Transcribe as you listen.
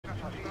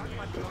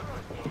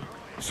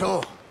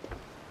So,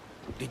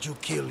 did you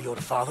kill your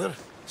father?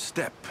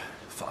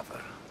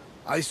 Stepfather.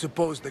 I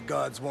suppose the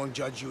gods won't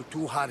judge you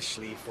too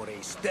harshly for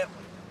a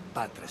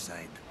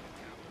step-patricide.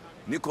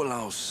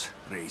 Nikolaos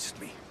raised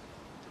me,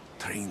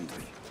 trained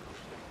me.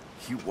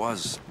 He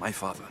was my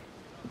father,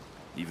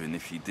 even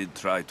if he did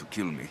try to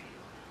kill me.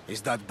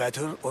 Is that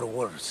better or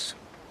worse?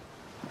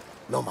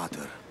 No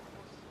matter.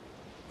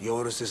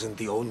 Yours isn't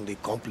the only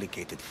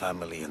complicated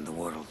family in the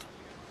world.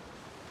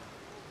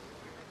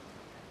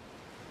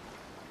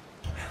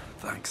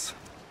 Thanks.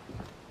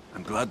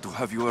 I'm glad to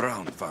have you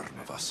around,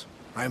 Varnavas.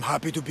 I'm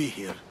happy to be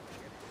here.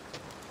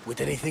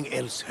 Would anything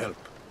else help?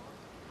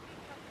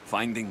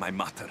 Finding my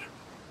mother.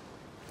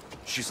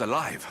 She's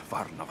alive,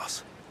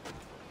 Varnavas.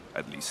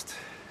 At least,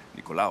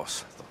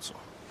 Nikolaos thought so.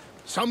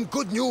 Some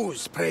good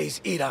news, praise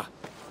Ira.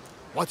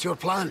 What's your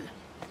plan?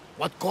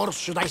 What course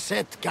should I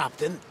set,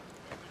 Captain?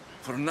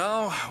 For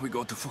now, we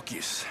go to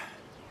Phokis.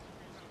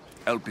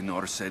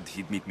 Elpinor said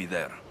he'd meet me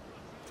there.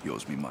 He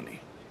owes me money.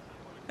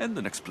 And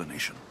an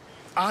explanation.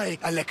 Aye,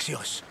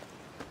 Alexios.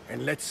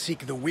 And let's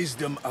seek the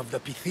wisdom of the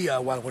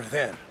Pythia while we're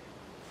there.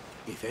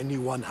 If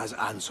anyone has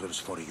answers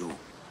for you,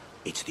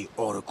 it's the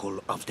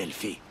Oracle of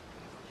Delphi.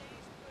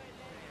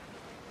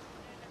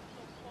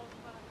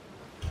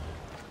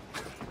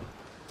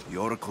 The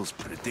Oracle's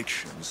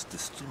predictions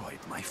destroyed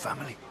my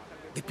family.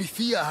 The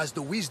Pythia has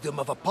the wisdom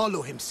of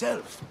Apollo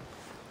himself.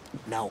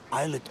 Now,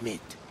 I'll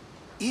admit,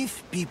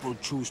 if people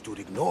choose to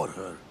ignore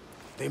her,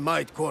 they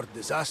might court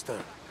disaster.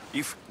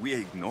 If we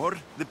ignore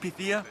the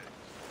Pythia,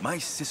 my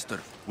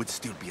sister would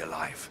still be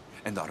alive,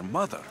 and our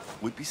mother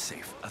would be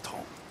safe at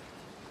home.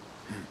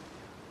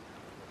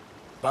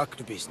 Back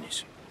to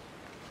business.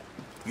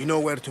 You know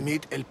where to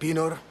meet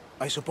Elpinor,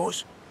 I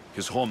suppose?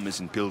 His home is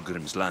in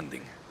Pilgrim's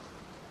Landing.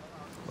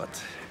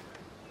 But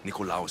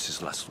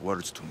Nikolaos' last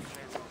words to me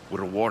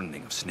were a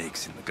warning of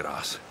snakes in the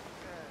grass.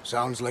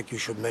 Sounds like you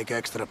should make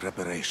extra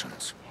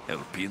preparations.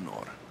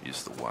 Elpinor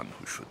is the one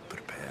who should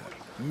prepare.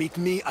 Meet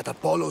me at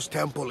Apollo's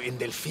temple in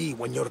Delphi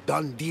when you're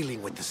done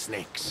dealing with the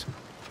snakes.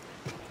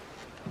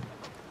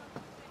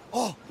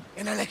 Oh,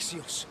 and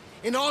Alexios,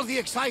 in all the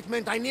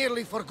excitement I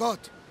nearly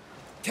forgot.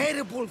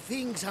 Terrible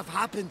things have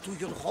happened to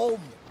your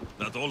home.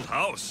 That old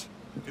house.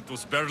 It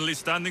was barely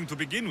standing to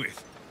begin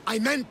with. I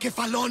meant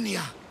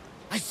Kefalonia.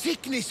 A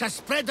sickness has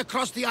spread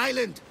across the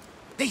island.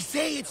 They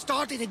say it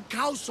started in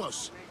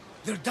Kausos.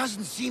 There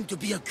doesn't seem to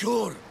be a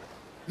cure.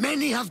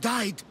 Many have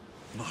died.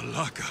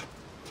 Malaka.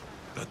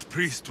 That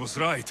priest was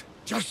right.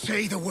 Just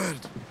say the word.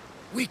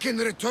 We can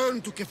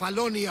return to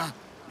Kefalonia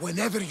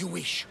whenever you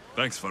wish.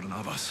 Thanks,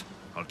 Varnavas.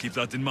 I'll keep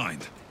that in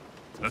mind.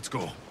 Let's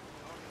go.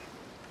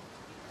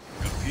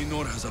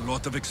 Elpinor has a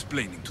lot of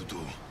explaining to do.